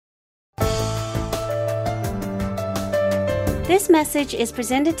This message is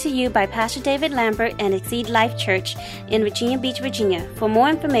presented to you by Pastor David Lambert and Exceed Life Church in Virginia Beach, Virginia. For more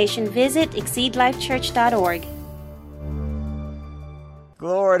information, visit exceedlifechurch.org.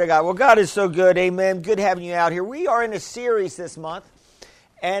 Glory to God. Well, God is so good. Amen. Good having you out here. We are in a series this month,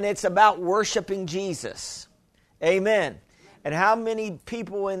 and it's about worshiping Jesus. Amen. And how many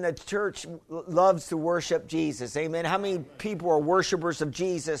people in the church loves to worship Jesus? Amen. How many people are worshipers of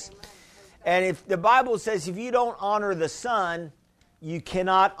Jesus? And if the Bible says if you don't honor the Son, you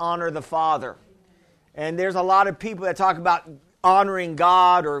cannot honor the Father. And there's a lot of people that talk about honoring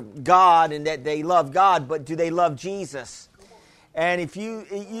God or God and that they love God, but do they love Jesus? And if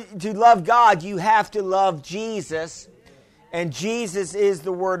to love God, you have to love Jesus. And Jesus is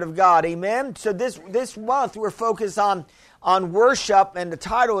the Word of God. Amen? So this month we're focused on worship, and the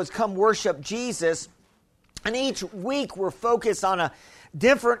title is Come Worship Jesus. And each week we're focused on a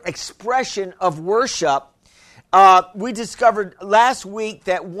different expression of worship. We discovered last week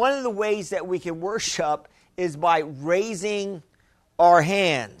that one of the ways that we can worship is by raising our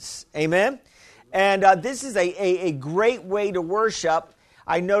hands. Amen? And this is a great way to worship.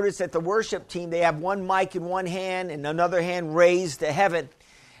 I noticed that the worship team, they have one mic in one hand and another hand raised to heaven.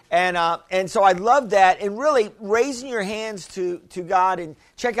 And so I love that. And really, raising your hands to God, and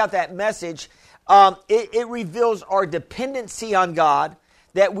check out that message. It reveals our dependency on God,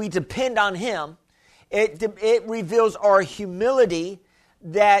 that we depend on Him. It reveals our humility,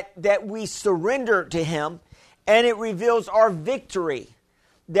 that we surrender to Him. And it reveals our victory,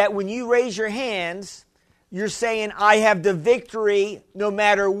 that when you raise your hands, you're saying, I have the victory no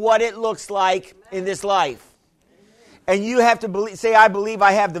matter what it looks like in this life. And you have to say, I believe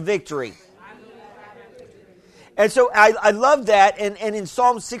I have the victory. And so I love that. And in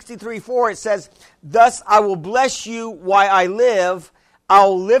Psalm 63:4, it says, thus I will bless you while I live.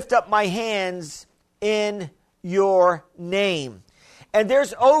 I'll lift up my hands in your name. And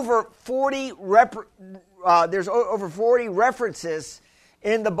there's over 40 references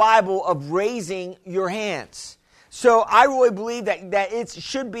in the Bible of raising your hands. So I really believe that it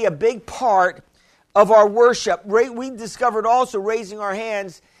should be a big part of our worship. We discovered also raising our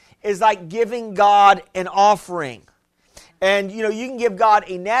hands is like giving God an offering. And you can give God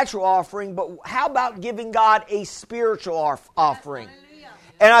a natural offering, but how about giving God a spiritual offering?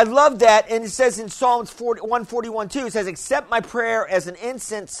 And I love that. And it says in Psalms 141:2, it says, accept my prayer as an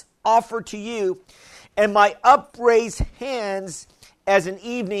incense offered to you, and my upraised hands as an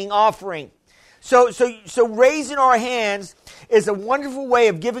evening offering. So raising our hands is a wonderful way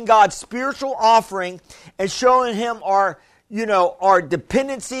of giving God spiritual offering and showing Him our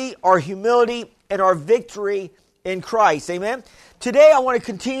dependency, our humility, and our victory in Christ. Amen? Today I want to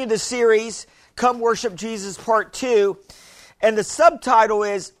continue the series, Come Worship Jesus Part 2. And the subtitle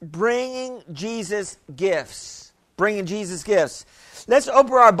is Bringing Jesus Gifts. Bringing Jesus Gifts. Let's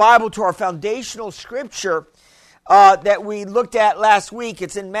open our Bible to our foundational scripture that we looked at last week.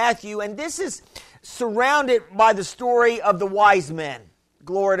 It's in Matthew, and this is surrounded by the story of the wise men.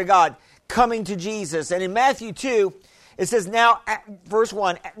 Glory to God, coming to Jesus. And in Matthew 2, it says, now, verse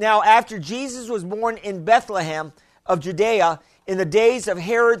 1, now after Jesus was born in Bethlehem of Judea in the days of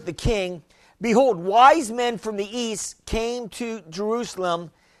Herod the king, behold, wise men from the east came to Jerusalem,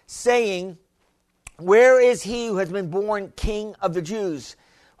 saying, where is he who has been born King of the Jews?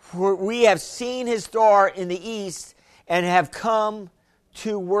 For we have seen his star in the east and have come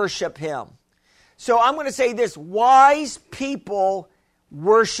to worship him. So I'm going to say this, wise people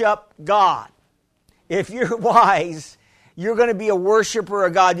worship God. If you're wise, you're going to be a worshiper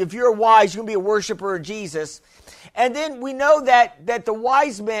of God. If you're wise, you're going to be a worshiper of Jesus. And then we know that the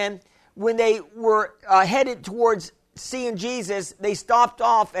wise men, when they were headed towards seeing Jesus, they stopped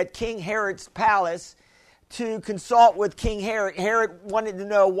off at King Herod's palace to consult with King Herod. Herod wanted to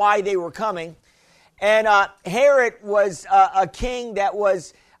know why they were coming. And Herod was a king that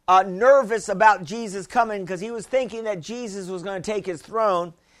was nervous about Jesus coming because he was thinking that Jesus was going to take his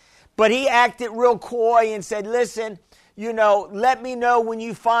throne. But he acted real coy and said, listen, let me know when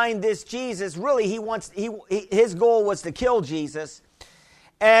you find this Jesus. Really, his goal was to kill Jesus.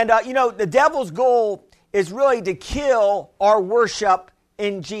 And, the devil's goal is really to kill our worship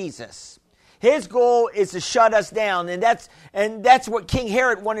in Jesus. His goal is to shut us down. And that's what King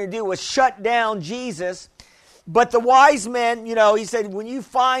Herod wanted to do, was shut down Jesus. But the wise men, he said, when you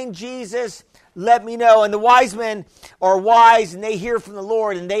find Jesus, let me know. And the wise men are wise, and they hear from the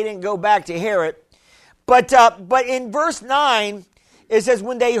Lord, and they didn't go back to Herod. But in verse 9, it says,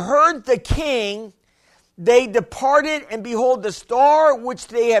 when they heard the king, they departed, and behold, the star which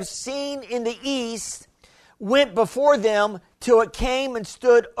they have seen in the east went before them till it came and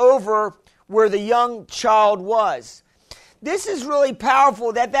stood over where the young child was. this is really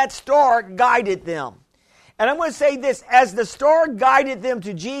powerful that star guided them. And I'm going to say this, as the star guided them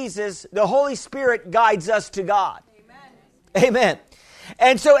to Jesus, the Holy Spirit guides us to God. Amen. Amen.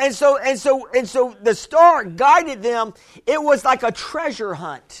 And so the star guided them. It was like a treasure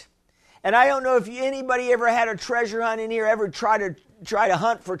hunt. And I don't know if anybody ever had a treasure hunt in here, ever try to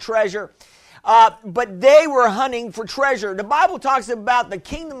hunt for treasure. But they were hunting for treasure. The Bible talks about the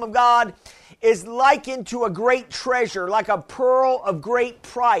kingdom of God is likened to a great treasure, like a pearl of great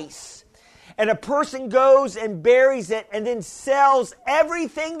price. And a person goes and buries it and then sells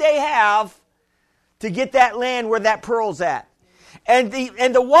everything they have to get that land where that pearl's at. And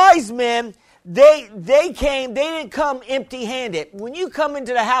the wise men, they didn't come empty-handed. When you come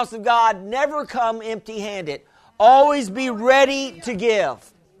into the house of God, never come empty-handed. Always be ready to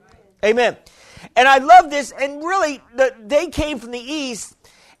give. Amen. And I love this. And really, they came from the east.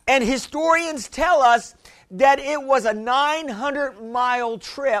 And historians tell us that it was a 900-mile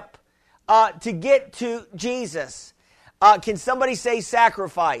trip to get to Jesus. Can somebody say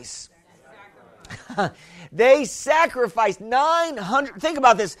sacrifice? They sacrificed 900, think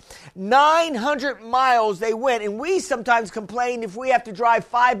about this, 900 miles they went. And we sometimes complain if we have to drive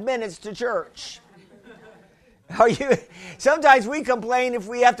 5 minutes to church. Sometimes we complain if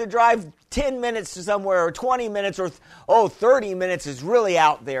we have to drive 10 minutes to somewhere, or 20 minutes, or 30 minutes is really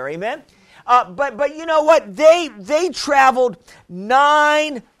out there. Amen? But you know what? They traveled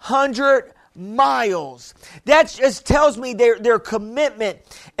 900 miles. That just tells me their commitment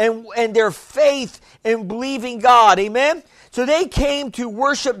and their faith in believing God. Amen? So they came to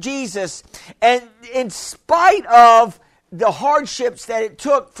worship Jesus. And in spite of the hardships that it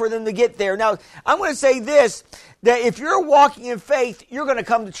took for them to get there. Now, I'm going to say this, that if you're walking in faith, you're going to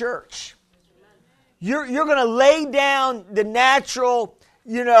come to church. You're going to lay down the natural,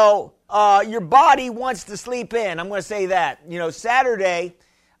 your body wants to sleep in. I'm going to say that. Saturday,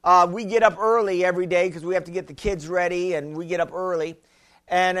 we get up early every day because we have to get the kids ready, and we get up early.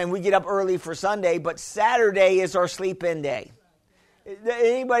 And we get up early for Sunday, but Saturday is our sleep-in day.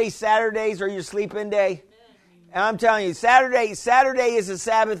 Anybody Saturdays are your sleep-in day? And I'm telling you, Saturday is a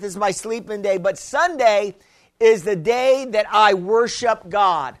Sabbath, is my sleep-in day. But Sunday is the day that I worship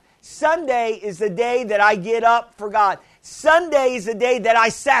God. Sunday is the day that I get up for God. Sunday is the day that I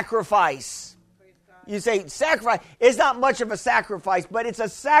sacrifice. You say, sacrifice. It's not much of a sacrifice, but it's a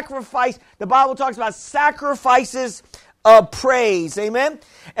sacrifice. The Bible talks about sacrifices of praise. Amen?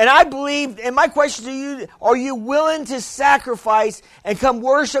 And I believe, and my question to you, are you willing to sacrifice and come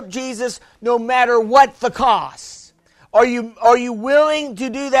worship Jesus no matter what the cost? Are you willing to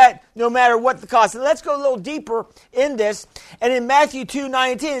do that no matter what the cost? And let's go a little deeper in this. And in Matthew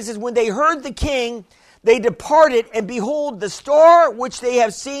 2:9-10, it says, when they heard the king, they departed, and behold, the star which they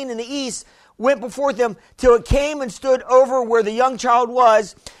have seen in the east went before them till it came and stood over where the young child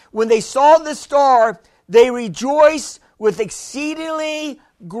was. When they saw the star, they rejoiced with exceedingly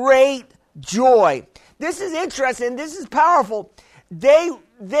great joy. This is interesting. This is powerful. They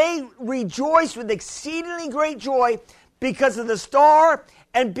rejoiced with exceedingly great joy because of the star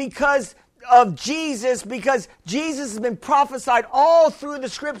and because of Jesus, because Jesus has been prophesied all through the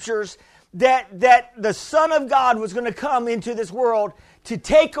scriptures that the Son of God was going to come into this world to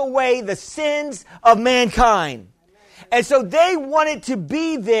take away the sins of mankind. And so they wanted to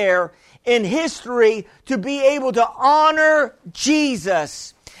be there in history to be able to honor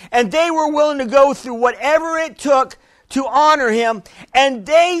Jesus. And they were willing to go through whatever it took to honor him. And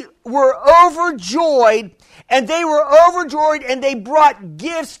they were overjoyed. And they brought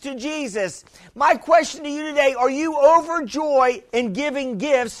gifts to Jesus. My question to you today, are you overjoyed in giving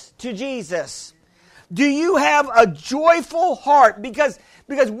gifts to Jesus? Do you have a joyful heart? Because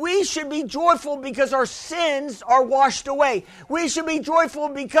we should be joyful because our sins are washed away. We should be joyful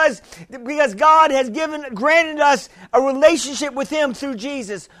because God has granted us a relationship with him through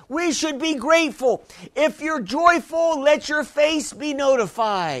Jesus. We should be grateful. If you're joyful, let your face be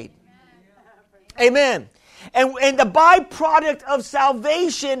notified. Amen. And the byproduct of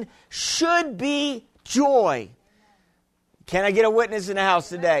salvation should be joy. Can I get a witness in the house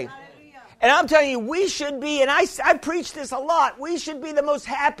today? And I'm telling you, we should be, and I preach this a lot, we should be the most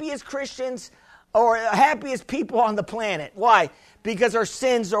happiest Christians or happiest people on the planet. Why? Because our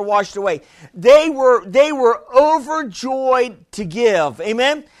sins are washed away. They were overjoyed to give.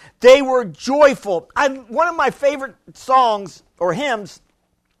 Amen? They were joyful. One of my favorite songs or hymns,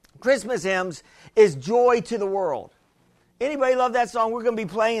 Christmas hymns, is Joy to the World. Anybody love that song? We're going to be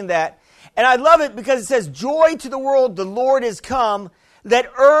playing that. And I love it because it says, Joy to the world, the Lord is come.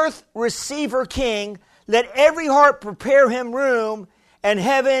 Let earth receive her King. Let every heart prepare him room, and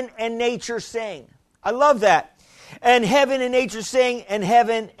heaven and nature sing. I love that. And heaven and nature sing, and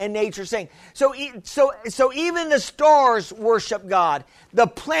heaven and nature sing. So even the stars worship God. The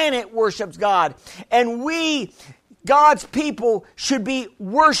planet worships God. And we, God's people, should be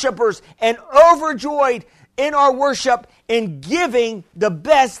worshipers and overjoyed in our worship in giving the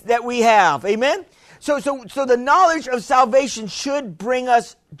best that we have. Amen? So the knowledge of salvation should bring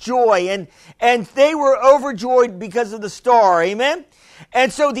us joy. And they were overjoyed because of the star. Amen?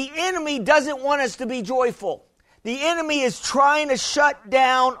 And so the enemy doesn't want us to be joyful. The enemy is trying to shut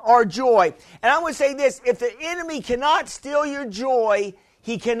down our joy. And I'm going to say this, if the enemy cannot steal your joy,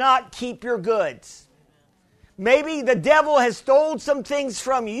 he cannot keep your goods. Maybe the devil has stole some things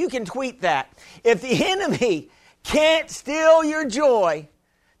from you. You can tweet that. If the enemy can't steal your joy,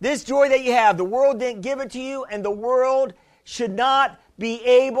 this joy that you have, the world didn't give it to you, and the world should not be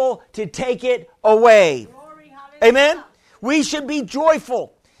able to take it away. Glory, amen? We should be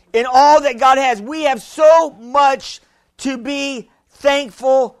joyful in all that God has. We have so much to be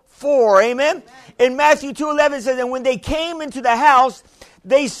thankful for. Amen? In Matthew 2:11 it says, and when they came into the house,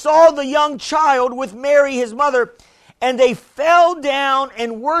 they saw the young child with Mary his mother, and they fell down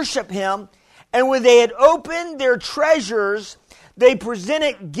and worshiped him. And when they had opened their treasures, they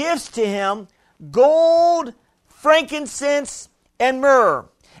presented gifts to him, gold, frankincense, and myrrh.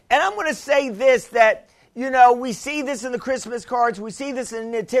 And I'm going to say this, that we see this in the Christmas cards. We see this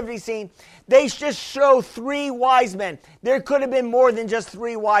in the nativity scene. They just show 3 wise men. There could have been more than just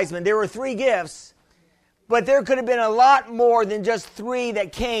 3 wise men. There were 3 gifts, but there could have been a lot more than just 3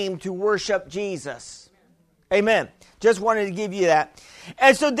 that came to worship Jesus. Amen. Just wanted to give you that.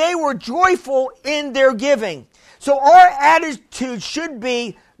 And so they were joyful in their giving. So our attitude should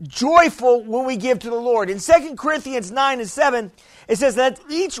be joyful when we give to the Lord. In 2 Corinthians 9:7, it says, let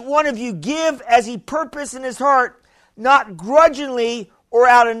each one of you give as he purposed in his heart, not grudgingly or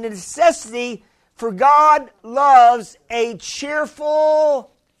out of necessity, for God loves a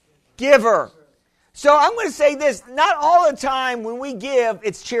cheerful giver. So I'm going to say this, not all the time when we give,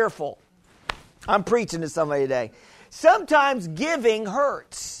 it's cheerful. I'm preaching to somebody today. Sometimes giving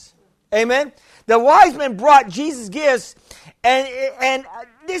hurts. Amen? The wise men brought Jesus gifts, and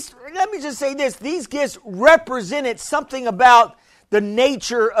this, let me just say this, these gifts represented something about the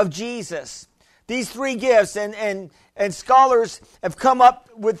nature of Jesus. These 3 gifts, and scholars have come up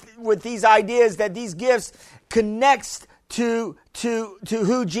with these ideas that these gifts connects to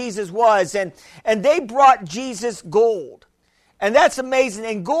who Jesus was. And they brought Jesus gold. And that's amazing.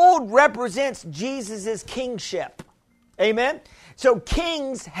 And gold represents Jesus' kingship. Amen? So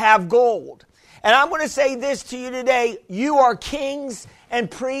kings have gold. And I'm going to say this to you today. You are kings and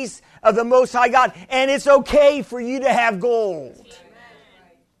priests of the Most High God. And it's okay for you to have gold.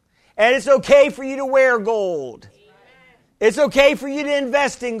 And it's okay for you to wear gold. It's okay for you to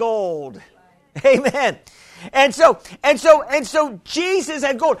invest in gold. Amen. And so Jesus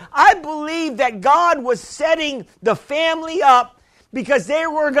had gold. I believe that God was setting the family up because they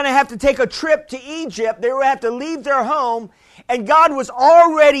were going to have to take a trip to Egypt. They were going to have to leave their home. And God was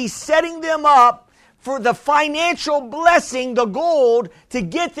already setting them up for the financial blessing, the gold, to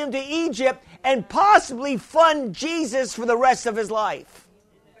get them to Egypt and possibly fund Jesus for the rest of his life.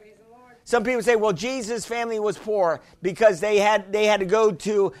 Some people say, well, Jesus' family was poor because they had to go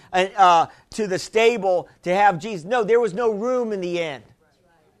to the stable to have Jesus. No, there was no room in the inn.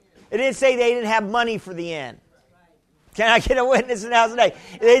 It didn't say they didn't have money for the inn. Can I get a witness in the house today?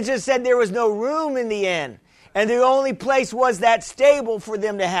 They just said there was no room in the inn. And the only place was that stable for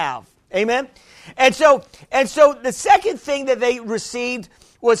them to have. Amen? And so the second thing that they received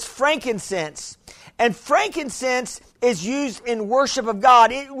was frankincense. And frankincense is used in worship of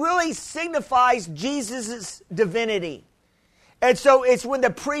God. It really signifies Jesus' divinity. And so it's when the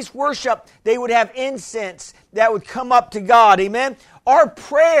priests worship, they would have incense that would come up to God. Amen? Our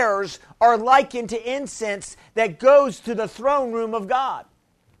prayers are likened to incense that goes to the throne room of God.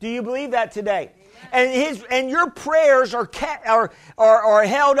 Do you believe that today? And your prayers are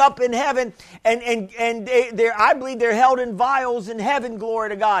held up in heaven, and I believe they're held in vials in heaven. Glory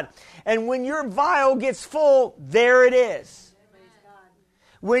to God. And when your vial gets full, there it is.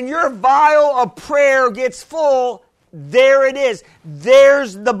 When your vial of prayer gets full, there it is.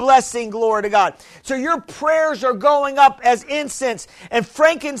 There's the blessing, glory to God. So your prayers are going up as incense. And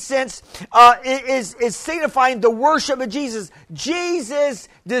frankincense is signifying the worship of Jesus. Jesus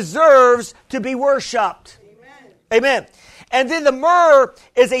deserves to be worshipped. Amen. Amen. And then the myrrh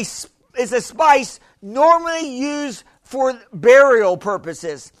is a spice normally used for burial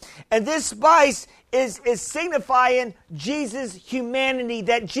purposes. And this spice is signifying Jesus' humanity,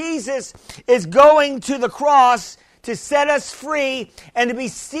 that Jesus is going to the cross to set us free and to be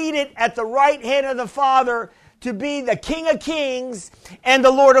seated at the right hand of the Father to be the King of Kings and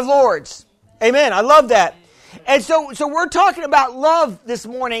the Lord of Lords. Amen. I love that. And so we're talking about love this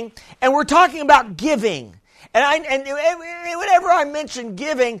morning, and we're talking about giving. And whenever I mention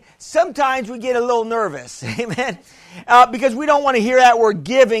giving, sometimes we get a little nervous. Amen. Because we don't want to hear that word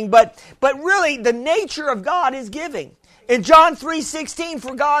giving, but really the nature of God is giving. In John 3:16,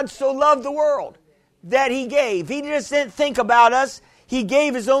 for God so loved the world that he gave. He just didn't think about us. He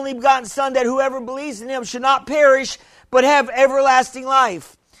gave his only begotten Son that whoever believes in him should not perish, but have everlasting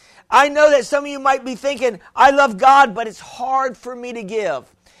life. I know that some of you might be thinking, I love God, but it's hard for me to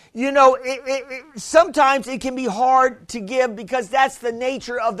give. You know, sometimes it can be hard to give because that's the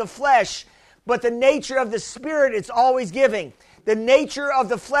nature of the flesh. But the nature of the Spirit, it's always giving. The nature of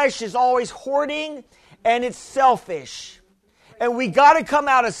the flesh is always hoarding, and it's selfish. And we got to come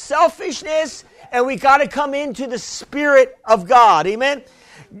out of selfishness, and we got to come into the Spirit of God. Amen?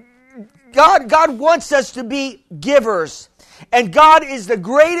 God wants us to be givers. And God is the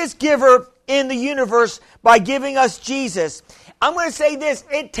greatest giver in the universe by giving us Jesus. I'm going to say this,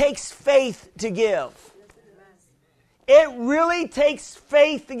 it takes faith to give. It really takes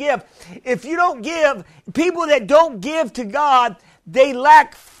faith to give. If you don't give, people that don't give to God, they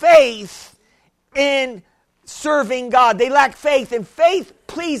lack faith in serving God. They lack faith, and faith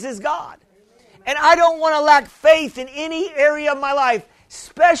pleases God. And I don't want to lack faith in any area of my life.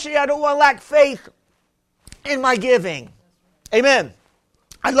 Especially, I don't want to lack faith in my giving. Amen.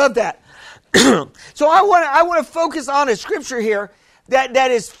 I love that. So I want to focus on a scripture here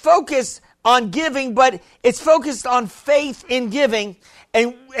that is focused on giving, but it's focused on faith in giving.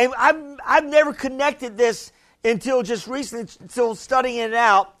 And I've never connected this until just recently, until studying it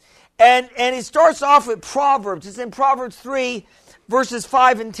out. And it starts off with Proverbs. It's in Proverbs 3, verses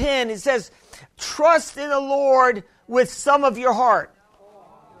 5 and 10. It says, trust in the Lord with some of your heart.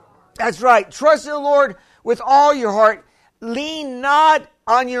 That's right. Trust in the Lord with all your heart. Lean not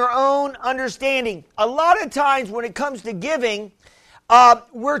on your own understanding. A lot of times when it comes to giving,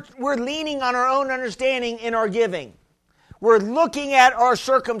 we're leaning on our own understanding in our giving. We're looking at our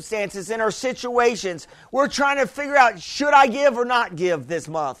circumstances and our situations. We're trying to figure out, should I give or not give this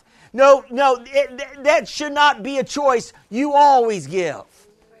month? No, that should not be a choice. You always give.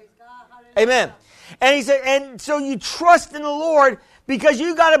 Amen. And he said, and so you trust in the Lord because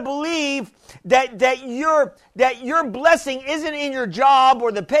you got to believe that your blessing isn't in your job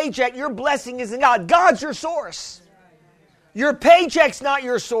or the paycheck. Your blessing is in God. God's your source. Your paycheck's not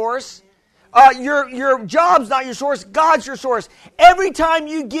your source. Your job's not your source. God's your source. Every time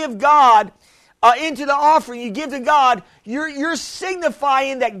you give God into the offering, you give to God, you're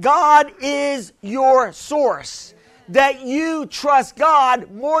signifying that God is your source. That you trust God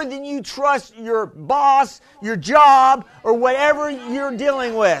more than you trust your boss, your job, or whatever you're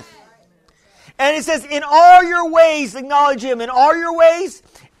dealing with. And it says, in all your ways, acknowledge Him. In all your ways,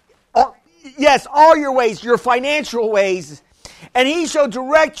 yes, all your ways, your financial ways, and He shall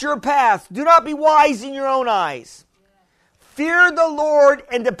direct your path. Do not be wise in your own eyes. Fear the Lord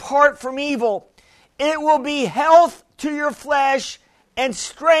and depart from evil. It will be health to your flesh and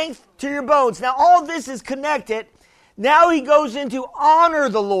strength to your bones. Now, all this is connected. Now he goes into honor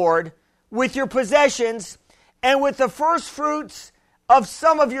the Lord with your possessions and with the first fruits of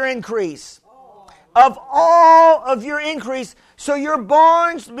some of your increase. Of all of your increase, so your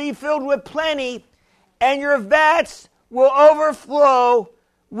barns be filled with plenty, and your vats will overflow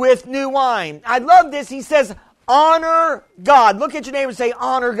with new wine. I love this. He says, honor God. Look at your neighbor and say,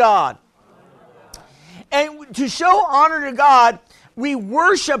 honor God. And to show honor to God, we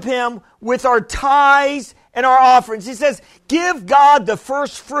worship Him with our tithes and our offerings. He says, give God the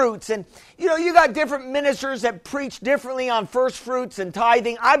first fruits. And, you got different ministers that preach differently on first fruits and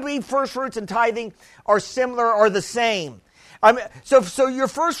tithing. I believe first fruits and tithing are similar or the same. So your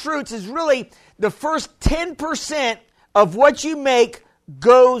first fruits is really the first 10% of what you make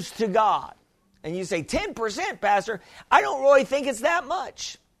goes to God. And you say, 10%, Pastor? I don't really think it's that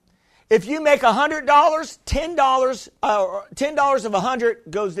much. If you make $100, $10 of 100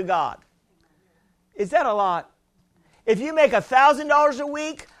 goes to God. Is that a lot? If you make $1,000 a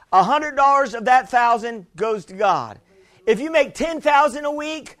week, $100 of that 1,000 goes to God. If you make $10,000 a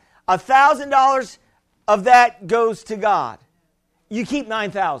week, $1,000 of that goes to God. You keep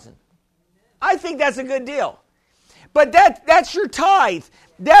 $9,000. I think that's a good deal. But that's your tithe.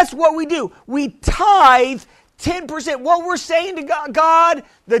 That's what we do. We tithe 10%. What we're saying to God,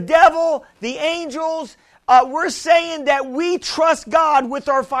 the devil, the angels, we're saying that we trust God with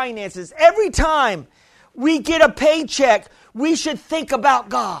our finances. Every time we get a paycheck, we should think about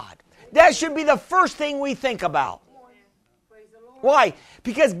God. That should be the first thing we think about. Why?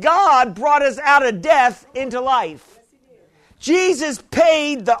 Because God brought us out of death into life. Jesus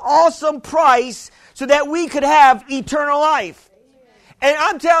paid the awesome price so that we could have eternal life. And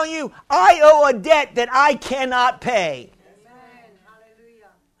I'm telling you, I owe a debt that I cannot pay.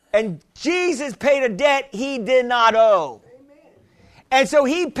 And Jesus paid a debt he did not owe. And so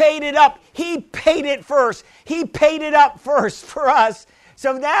he paid it up. He paid it first. He paid it up first for us.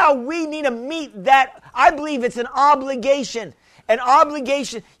 So now we need to meet that. I believe it's an obligation. An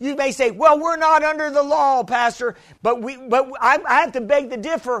obligation. You may say, well, we're not under the law, Pastor. But I have to beg to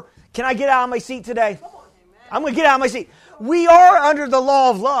differ. Can I get out of my seat today? I'm going to get out of my seat. We are under the law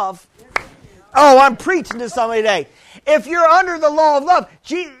of love. Oh, I'm preaching to somebody today. If you're under the law of love,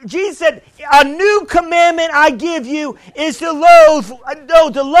 Jesus said, a new commandment I give you is to love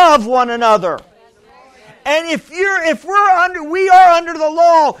one another. And we are under the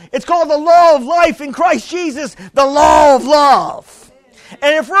law. It's called the law of life in Christ Jesus, the law of love.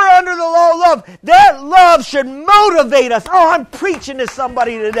 And if we're under the law of love, that love should motivate us. Oh, I'm preaching to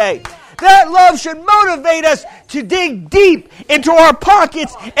somebody today. That love should motivate us to dig deep into our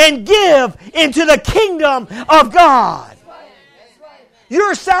pockets and give into the kingdom of God.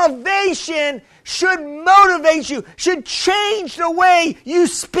 Your salvation should motivate you, should change the way you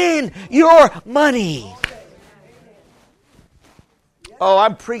spend your money. Oh,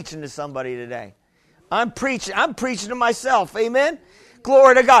 I'm preaching to somebody today. I'm preaching to myself. Amen?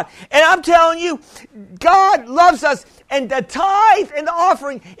 Glory to God. And I'm telling you, God loves us. And the tithe and the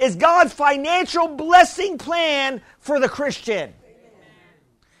offering is God's financial blessing plan for the Christian.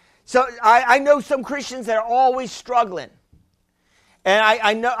 So I know some Christians that are always struggling. And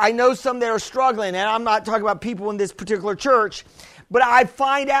I know some that are struggling. And I'm not talking about people in this particular church. But I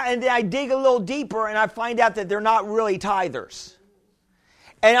find out, and then I dig a little deeper, and I find out that they're not really tithers.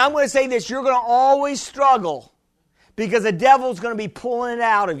 And I'm going to say this, you're going to always struggle because the devil's going to be pulling it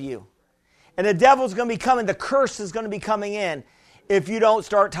out of you. And the devil's going to be coming, the curse is going to be coming in if you don't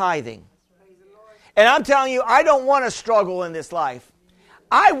start tithing. And I'm telling you, I don't want to struggle in this life.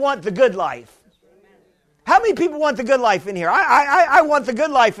 I want the good life. How many people want the good life in here? I want the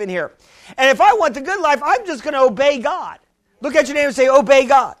good life in here. And if I want the good life, I'm just going to obey God. Look at your neighbor and say, obey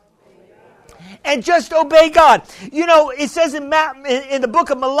God. And just obey God. You know, it says in the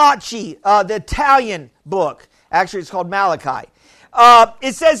book of Malachi, the Italian book. Actually, it's called Malachi.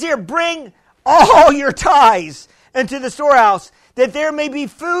 It says here, bring all your tithes into the storehouse, that there may be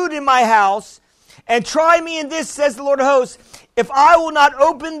food in my house. And try me in this, says the Lord of hosts, if I will not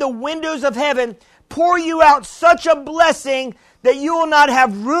open the windows of heaven, pour you out such a blessing that you will not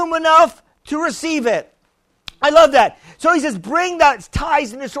have room enough to receive it. I love that. So he says, bring that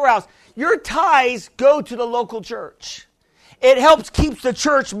tithes in the storehouse. Your tithes go to the local church. It helps keeps the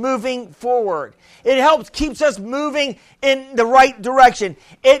church moving forward. It helps keeps us moving in the right direction.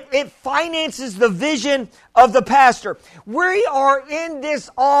 It finances the vision of the pastor. We are in this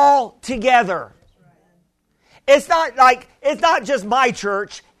all together. It's not just my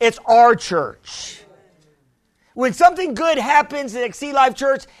church, it's our church. When something good happens at Exceed Life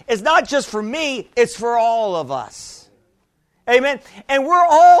Church, it's not just for me, it's for all of us. Amen. And we're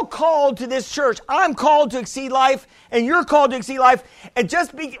all called to this church. I'm called to Exceed Life, and you're called to Exceed Life. And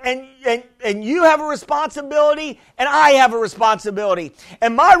and you have a responsibility, and I have a responsibility.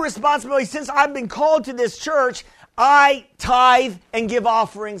 And my responsibility, since I've been called to this church, I tithe and give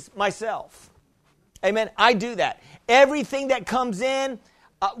offerings myself. Amen. I do that. Everything that comes in,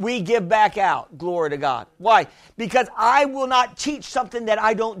 we give back out. Glory to God. Why? Because I will not teach something that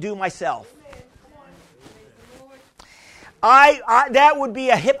I don't do myself. I would be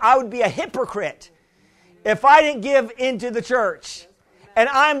a hypocrite if I didn't give into the church. And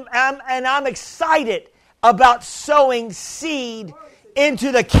I'm excited about sowing seed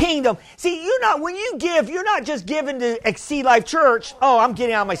into the kingdom. See, when you give, you're not just giving to Exceed Life Church. Oh, I'm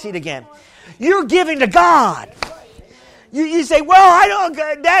getting out of my seat again. You're giving to God. You say, well, I'm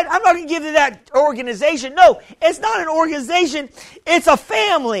not going to give to that organization. No, it's not an organization. It's a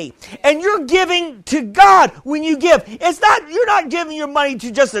family. And you're giving to God when you give. You're not giving your money to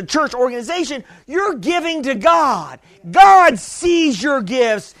just a church organization. You're giving to God. God sees your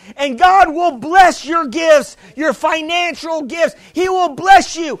gifts, and God will bless your gifts, your financial gifts. He will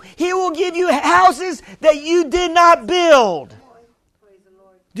bless you. He will give you houses that you did not build.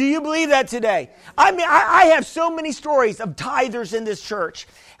 Do you believe that today? I mean, I have so many stories of tithers in this church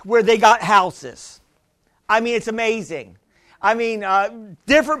where they got houses. I mean, it's amazing. I mean,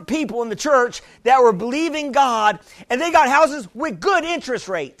 different people in the church that were believing God, and they got houses with good interest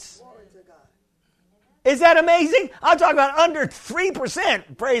rates. Is that amazing? I'm talking about under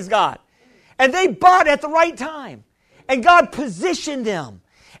 3%, praise God. And they bought at the right time. And God positioned them.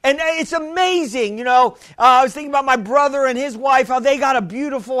 And it's amazing, you know. I was thinking about my brother and his wife, how they got a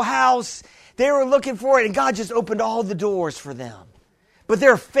beautiful house. They were looking for it, and God just opened all the doors for them. But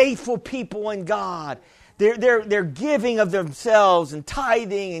they're faithful people in God. They're giving of themselves and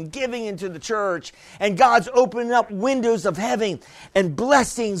tithing and giving into the church. And God's opening up windows of heaven and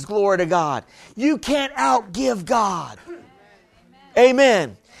blessings, glory to God. You can't outgive God.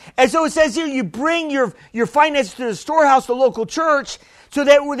 Amen. And so it says here, you bring your finances to the storehouse, the local church, so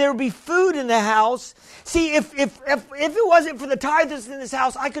that there would be food in the house. See, if it wasn't for the tithers in this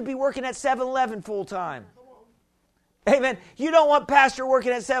house, I could be working at 7-Eleven full time. Amen. You don't want pastor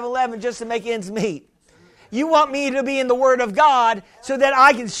working at 7-Eleven just to make ends meet. You want me to be in the Word of God so that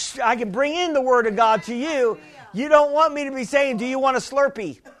I can bring in the Word of God to you. You don't want me to be saying, do you want a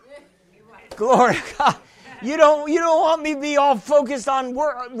Slurpee? Glory to God. You don't want me to be all focused on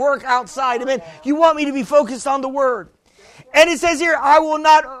work outside. Amen. You want me to be focused on the Word. And it says here, if I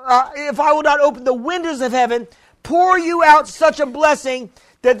will not open the windows of heaven, pour you out such a blessing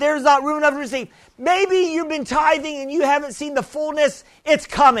that there's not room enough to receive. Maybe you've been tithing and you haven't seen the fullness. It's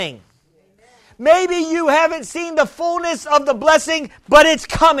coming. Maybe you haven't seen the fullness of the blessing, but it's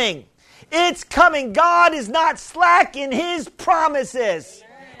coming. It's coming. God is not slack in His promises,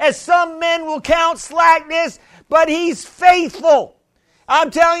 as some men will count slackness, but He's faithful.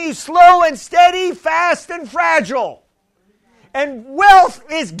 I'm telling you, slow and steady, fast and fragile. And wealth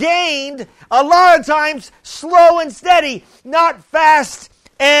is gained a lot of times slow and steady, not fast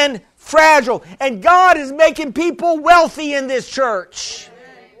and fragile. And God is making people wealthy in this church,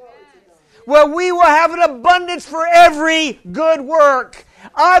 where we will have an abundance for every good work.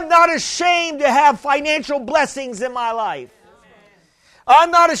 I'm not ashamed to have financial blessings in my life. I'm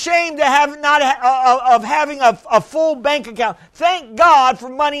not ashamed to have of having a full bank account. Thank God for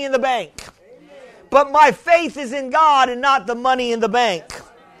money in the bank. But my faith is in God and not the money in the bank.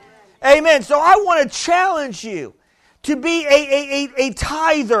 Amen. So I want to challenge you to be a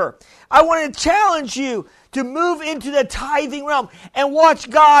tither. I want to challenge you to move into the tithing realm and watch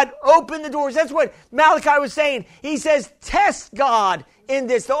God open the doors. That's what Malachi was saying. He says, test God in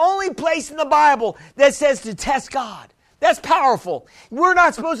this. The only place in the Bible that says to test God. That's powerful. We're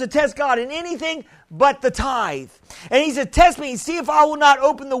not supposed to test God in anything but the tithe. And he said, test me and see if I will not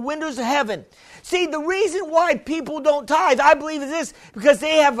open the windows of heaven. See, the reason why people don't tithe, I believe, is this, because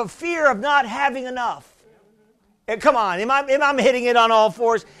they have a fear of not having enough. Come on, am I hitting it on all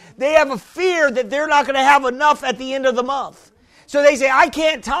fours? They have a fear that they're not going to have enough at the end of the month. So they say, I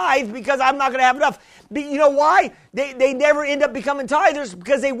can't tithe because I'm not going to have enough. But you know why? They never end up becoming tithers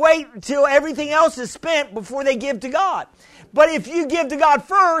because they wait until everything else is spent before they give to God. But if you give to God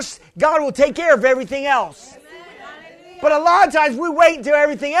first, God will take care of everything else. But a lot of times we wait until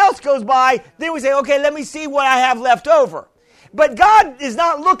everything else goes by, then we say, okay, let me see what I have left over. But God is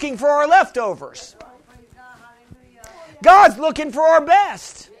not looking for our leftovers. God's looking for our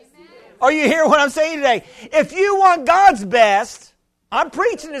best. Are you hearing what I'm saying today? If you want God's best, I'm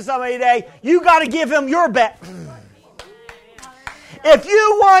preaching to somebody today, you got to give Him your best. If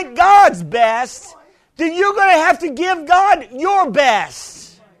you want God's best, then you're going to have to give God your best.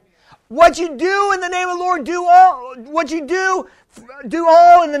 What you do in the name of the Lord, do all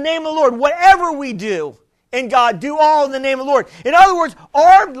in the name of the Lord. Whatever we do in God, do all in the name of the Lord. In other words,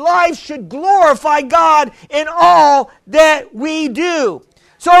 our life should glorify God in all that we do.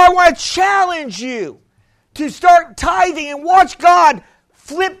 So I want to challenge you to start tithing and watch God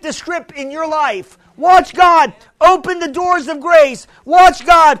flip the script in your life. Watch God open the doors of grace. Watch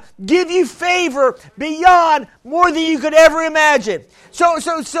God give you favor beyond more than you could ever imagine. So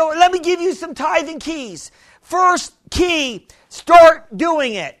let me give you some tithing keys. First key, start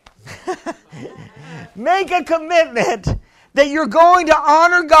doing it. Make a commitment that you're going to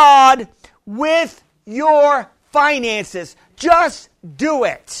honor God with your finances. Just do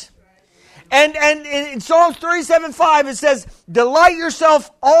it. And in Psalms 37:5 it says, delight yourself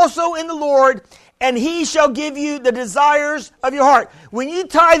also in the Lord, and He shall give you the desires of your heart. When you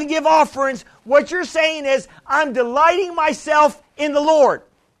tithe and give offerings, what you're saying is, I'm delighting myself in the Lord.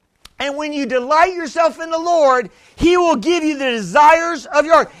 And when you delight yourself in the Lord, He will give you the desires of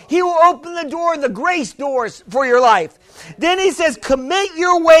your heart. He will open the door, the grace doors for your life. Then He says, commit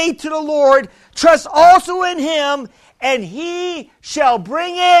your way to the Lord, trust also in Him, and He shall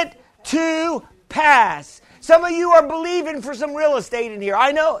bring it to pass. Some of you are believing for some real estate in here.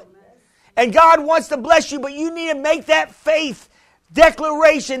 I know it. And God wants to bless you, but you need to make that faith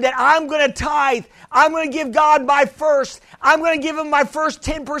declaration that I'm going to tithe. I'm going to give God my first. I'm going to give Him my first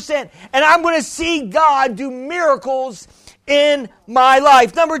 10%. And I'm going to see God do miracles in my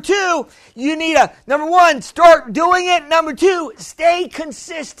life. Number two, number one, start doing it. Number two, stay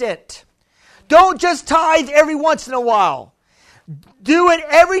consistent. Don't just tithe every once in a while. Do it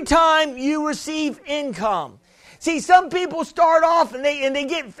every time you receive income. See, some people start off and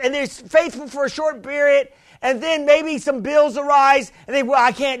they're faithful for a short period, and then maybe some bills arise, and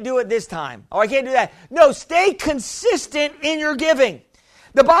I can't do it this time, or I can't do that. No, stay consistent in your giving.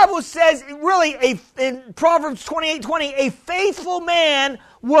 The Bible says, really, in Proverbs 28:20, a faithful man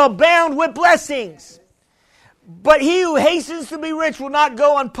will abound with blessings. But he who hastens to be rich will not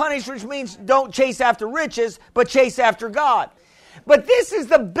go unpunished, which means don't chase after riches, but chase after God. But this is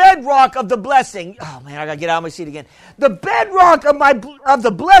the bedrock of the blessing. Oh man, I got to get out of my seat again. The bedrock of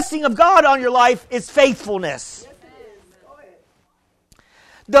the blessing of God on your life is faithfulness.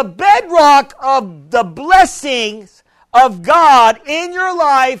 The bedrock of the blessings of God in your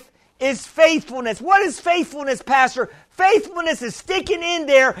life is faithfulness. What is faithfulness, Pastor? Faithfulness is sticking in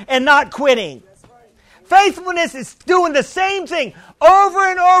there and not quitting. Faithfulness is doing the same thing over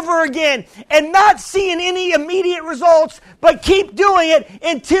and over again and not seeing any immediate results, but keep doing it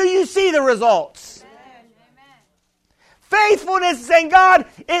until you see the results. Faithfulness is saying, God,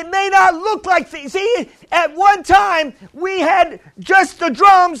 it may not look like things. See, at one time, we had just the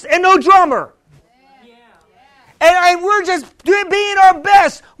drums and no drummer. And we're just being our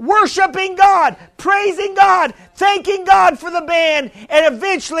best, worshiping God, praising God, thanking God for the band, and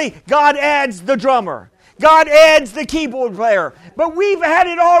eventually God adds the drummer. God adds the keyboard player. But we've had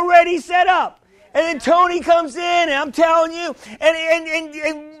it already set up. And then Tony comes in, and I'm telling you,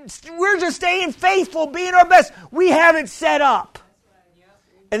 and we're just staying faithful, being our best. We have it set up.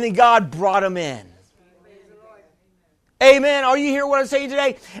 And then God brought him in. Amen. Are you hearing what I'm saying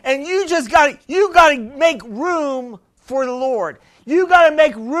today? And you got to make room for the Lord. You got to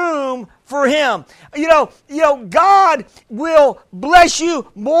make room for Him. You know, God will bless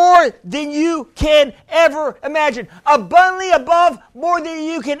you more than you can ever imagine. Abundantly above more than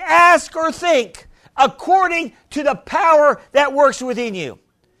you can ask or think, according to the power that works within you.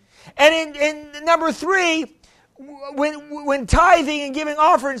 And in number three, when tithing and giving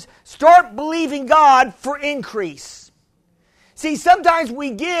offerings, start believing God for increase. See, sometimes we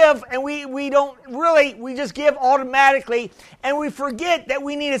give and we don't really, we just give automatically, and we forget that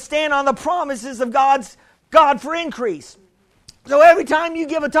we need to stand on the promises of God for increase. So every time you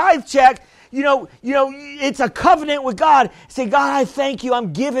give a tithe check, you know, it's a covenant with God. Say, God, I thank you.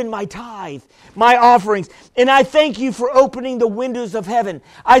 I'm giving my tithe, my offerings, and I thank you for opening the windows of heaven.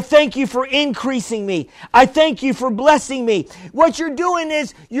 I thank you for increasing me. I thank you for blessing me. What you're doing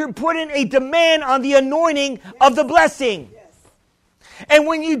is you're putting a demand on the anointing of the blessing. And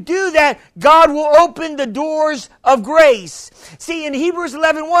when you do that, God will open the doors of grace. See, in Hebrews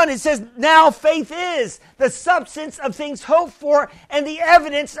 11:1, it says, now faith is the substance of things hoped for and the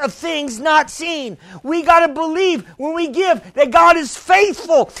evidence of things not seen. We got to believe when we give that God is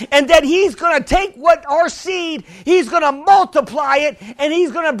faithful and that He's going to take what our seed, He's going to multiply it, and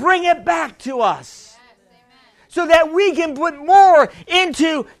He's going to bring it back to us. So that we can put more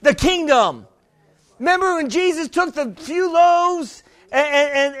into the kingdom. Remember when Jesus took the few loaves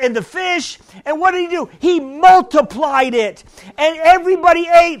and the fish, and what did He do? He multiplied it, and everybody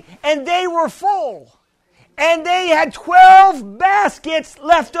ate, and they were full. And they had 12 baskets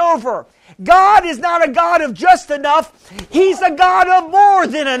left over. God is not a God of just enough. He's a God of more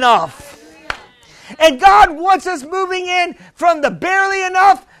than enough. And God wants us moving in from the barely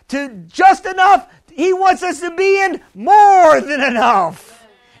enough to just enough. He wants us to be in more than enough.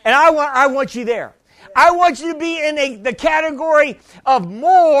 And I want you there. I want you to be in the category of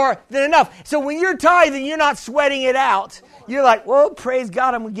more than enough. So when you're tithing, you're not sweating it out. You're like, well, praise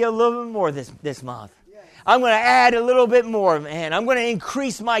God, I'm going to give a little bit more this month. I'm going to add a little bit more, man. I'm going to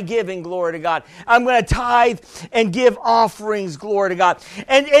increase my giving, glory to God. I'm going to tithe and give offerings, glory to God.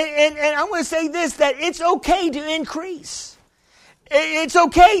 And I'm going to say this, that it's okay to increase. It's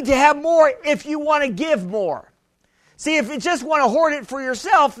okay to have more if you want to give more. See, if you just want to hoard it for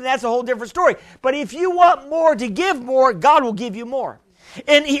yourself, then that's a whole different story. But if you want more to give more, God will give you more.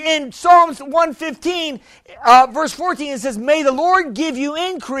 In Psalms 115, verse 14, it says, may the Lord give you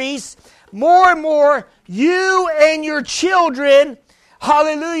increase more and more, you and your children.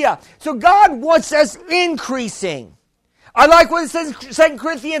 Hallelujah. So God wants us increasing. I like what it says in 2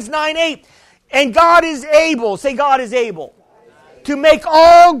 Corinthians 9:8. And God is able, say God is able, to make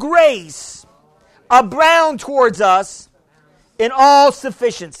all grace abound towards us in all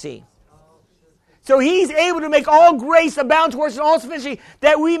sufficiency. So He's able to make all grace abound towards us in all sufficiency,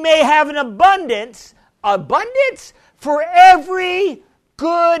 that we may have an abundance for every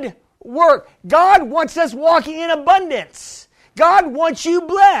good work. God wants us walking in abundance. God wants you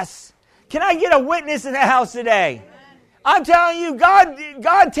blessed. Can I get a witness in the house today? I'm telling you,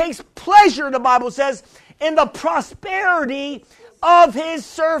 God takes pleasure, the Bible says, in the prosperity of His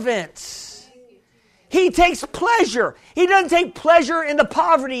servants. He takes pleasure. He doesn't take pleasure in the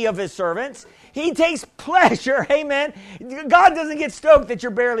poverty of His servants. He takes pleasure, amen. God doesn't get stoked that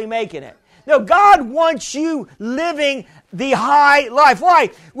you're barely making it. No, God wants you living the high life.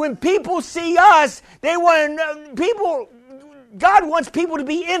 Why? When people see us, they want to know, God wants people to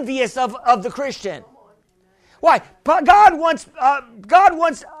be envious of the Christian. Why? God wants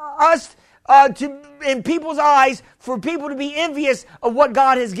us to, in people's eyes, for people to be envious of what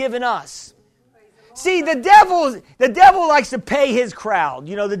God has given us. See, the devil likes to pay his crowd.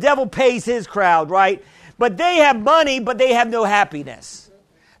 You know, the devil pays his crowd, right? But they have money, but they have no happiness.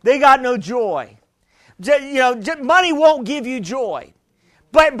 They got no joy. Money won't give you joy.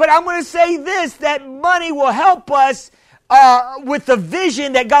 But I'm going to say this, that money will help us with the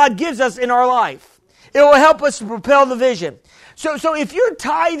vision that God gives us in our life. It will help us to propel the vision. So if you're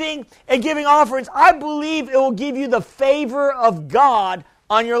tithing and giving offerings, I believe it will give you the favor of God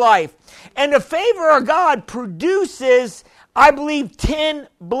on your life. And the favor of God produces, I believe, 10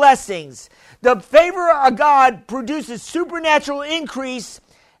 blessings. The favor of God produces supernatural increase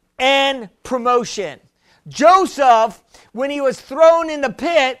and promotion. Joseph, when he was thrown in the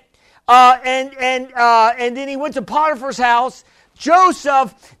pit, and then he went to Potiphar's house,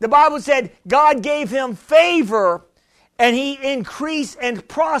 Joseph, the Bible said, God gave him favor, and he increased and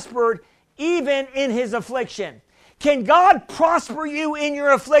prospered even in his affliction. Can God prosper you in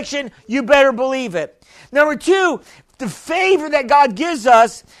your affliction? You better believe it. Number 2, the favor that God gives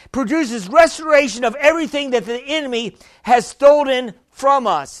us produces restoration of everything that the enemy has stolen from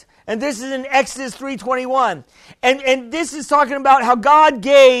us. And this is in Exodus 3:21. And this is talking about how God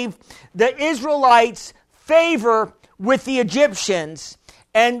gave the Israelites favor with the Egyptians.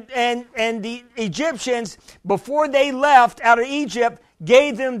 And the Egyptians, before they left out of Egypt,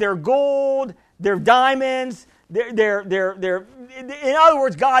 gave them their gold, their diamonds, their in other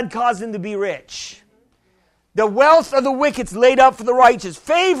words, God caused them to be rich. The wealth of the wicked laid up for the righteous.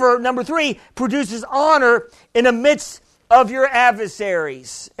 Favor, number 3, produces honor in the midst of your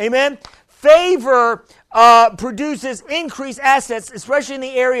adversaries. Amen? Favor produces increased assets, especially in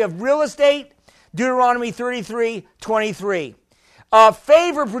the area of real estate. Deuteronomy 33:23.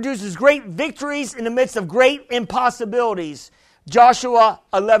 Favor produces great victories in the midst of great impossibilities. Joshua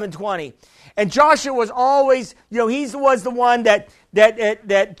 11:20. And Joshua was always, he was the one that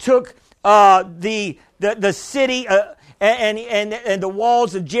took the city and the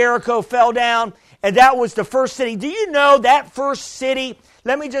walls of Jericho fell down. And that was the first city. Do you know that first city?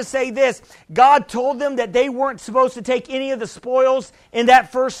 Let me just say this. God told them that they weren't supposed to take any of the spoils in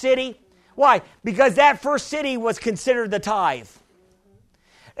that first city. Why? Because that first city was considered the tithe.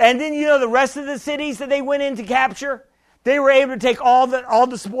 And then the rest of the cities that they went in to capture, they were able to take all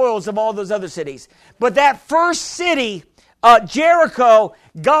the spoils of all those other cities. But that first city, Jericho,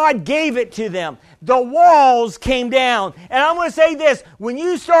 God gave it to them. The walls came down. And I'm going to say this, when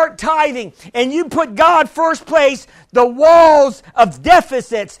you start tithing and you put God first place, the walls of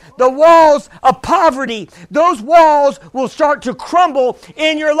deficits, the walls of poverty, those walls will start to crumble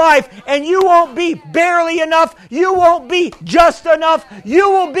in your life, and you won't be barely enough, you won't be just enough, you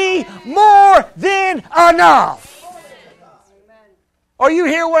will be more than enough. Are you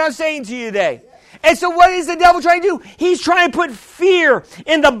hearing what I'm saying to you today? And so what is the devil trying to do? He's trying to put fear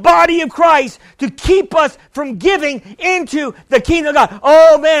in the body of Christ to keep us from giving into the kingdom of God.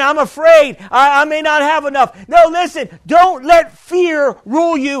 Oh man, I'm afraid. I may not have enough. No, listen, don't let fear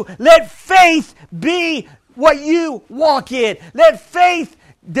rule you. Let faith be what you walk in. Let faith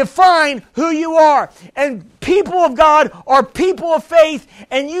define who you are. And people of God are people of faith,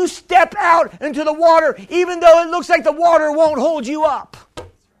 and you step out into the water even though it looks like the water won't hold you up.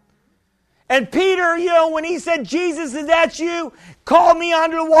 And Peter, when he said, Jesus, is that you? Call me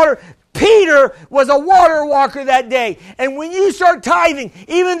onto the water. Peter was a water walker that day. And when you start tithing,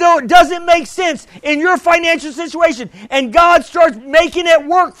 even though it doesn't make sense in your financial situation, and God starts making it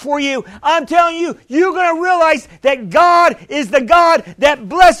work for you, I'm telling you, you're going to realize that God is the God that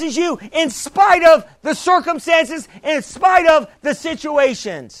blesses you in spite of the circumstances, in spite of the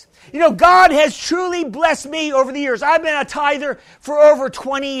situations. God has truly blessed me over the years. I've been a tither for over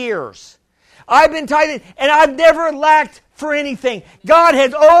 20 years. I've been tithing, and I've never lacked for anything. God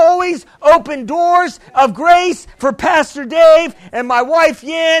has always opened doors of grace for Pastor Dave and my wife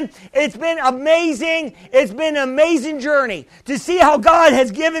Yin. It's been amazing. It's been an amazing journey to see how God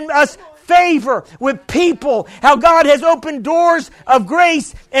has given us favor with people, how God has opened doors of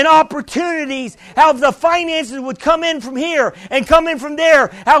grace and opportunities, how the finances would come in from here and come in from there,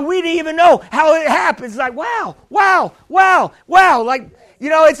 how we didn't even know how it happens. Like, wow. Like,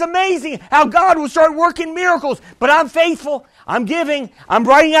 it's amazing how God will start working miracles. But I'm faithful. I'm giving. I'm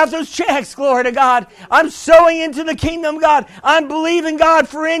writing out those checks, glory to God. I'm sowing into the kingdom of God. I'm believing God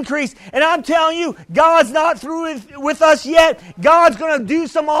for increase. And I'm telling you, God's not through with us yet. God's going to do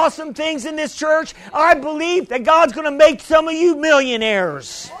some awesome things in this church. I believe that God's going to make some of you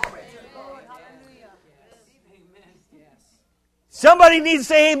millionaires. Somebody needs to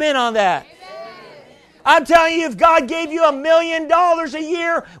say amen on that. I'm telling you, if God gave you $1 million a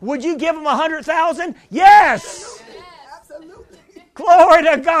year, would you give him 100,000? Yes. Absolutely. Glory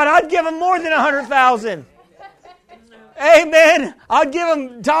to God. I'd give him more than 100,000. Amen. I'd give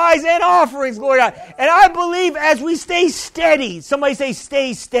him tithes and offerings. Glory to God. And I believe as we stay steady, somebody say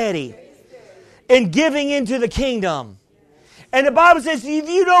stay steady, in giving into the kingdom. And the Bible says, if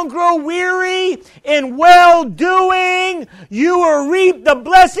you don't grow weary in well-doing, you will reap the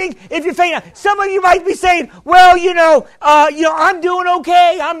blessing if you faint. Some of you might be saying, well, I'm doing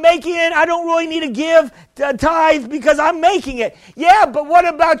okay. I'm making it. I don't really need to give tithes because I'm making it. Yeah, but what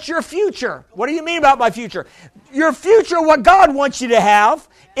about your future? What do you mean about my future? Your future, what God wants you to have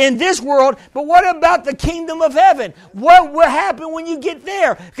in this world, but what about the kingdom of heaven? What will happen when you get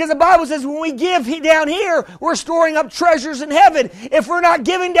there? Because the Bible says when we give down here, we're storing up treasures in heaven. If we're not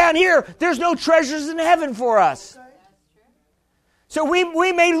giving down here, there's no treasures in heaven for us. So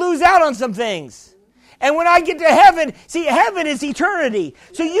we may lose out on some things. And when I get to heaven, see, heaven is eternity.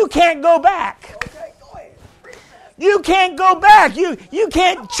 So you can't go back. You can't go back. You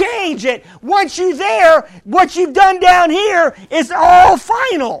can't change it. Once you're there, what you've done down here is all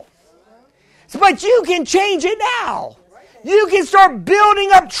final. But you can change it now. You can start building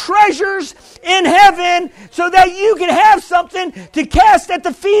up treasures in heaven so that you can have something to cast at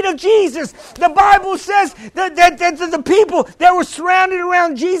the feet of Jesus. The Bible says that the people that were surrounded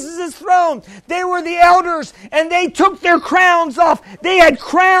around Jesus' throne, they were the elders, and they took their crowns off. They had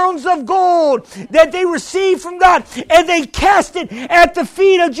crowns of gold that they received from God, and they cast it at the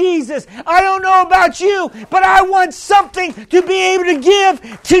feet of Jesus. I don't know about you, but I want something to be able to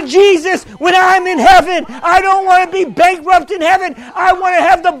give to Jesus when I'm in heaven. I don't want to be bankrupt in heaven. I want to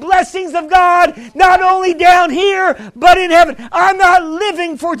have the blessings of God not only down here but in heaven. I'm not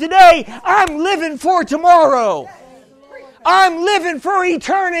living for today. I'm living for tomorrow. I'm living for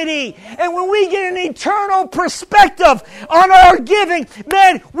eternity. And when we get an eternal perspective on our giving,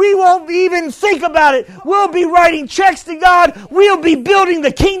 man, we won't even think about it. We'll be writing checks to God. We'll be building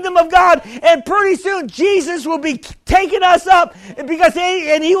the kingdom of God. And pretty soon, Jesus will be taking us up because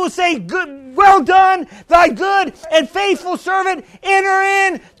he will say, "Good, well done, thy good and faithful servant. Enter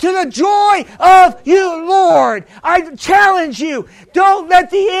in to the joy of you, Lord." I challenge you, don't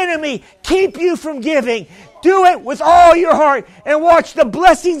let the enemy keep you from giving. Do it with all your heart and watch the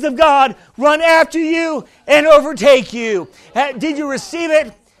blessings of God run after you and overtake you. Did you receive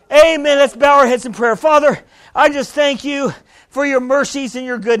it? Amen. Let's bow our heads in prayer. Father, I just thank you for your mercies and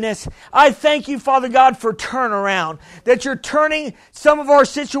your goodness. I thank you, Father God, for turnaround, that you're turning some of our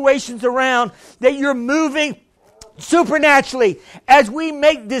situations around, that you're moving supernaturally as we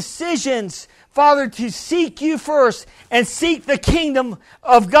make decisions, Father, to seek you first and seek the kingdom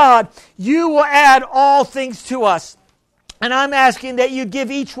of God. You will add all things to us. And I'm asking that you give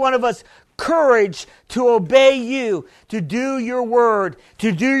each one of us courage to obey you, to do your word,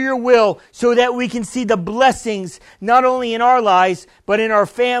 to do your will, so that we can see the blessings not only in our lives, but in our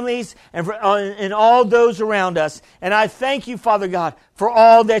families and in all those around us. And I thank you, Father God, for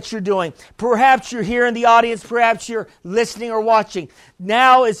all that you're doing. Perhaps you're here in the audience, perhaps you're listening or watching.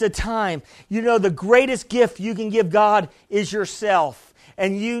 Now is the time. You know, the greatest gift you can give God is yourself.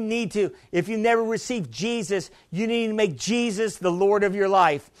 And you need to, if you never received Jesus, you need to make Jesus the Lord of your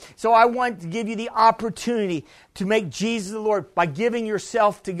life. So I want to give you the opportunity to make Jesus the Lord by giving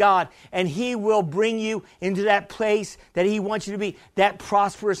yourself to God. And He will bring you into that place that He wants you to be, that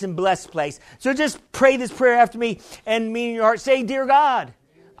prosperous and blessed place. So just pray this prayer after me and mean in your heart. Say, "Dear God,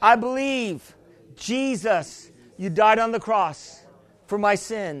 I believe, Jesus, you died on the cross for my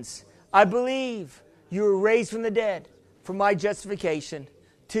sins. I believe you were raised from the dead for my justification.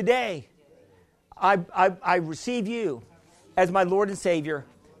 Today, I receive you as my Lord and Savior.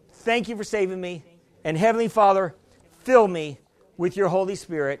 Thank you for saving me. And Heavenly Father, fill me with your Holy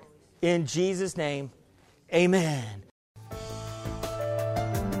Spirit. In Jesus' name, amen."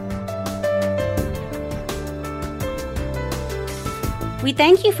 We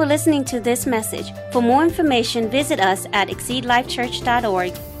thank you for listening to this message. For more information, visit us at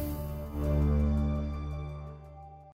exceedlifechurch.org.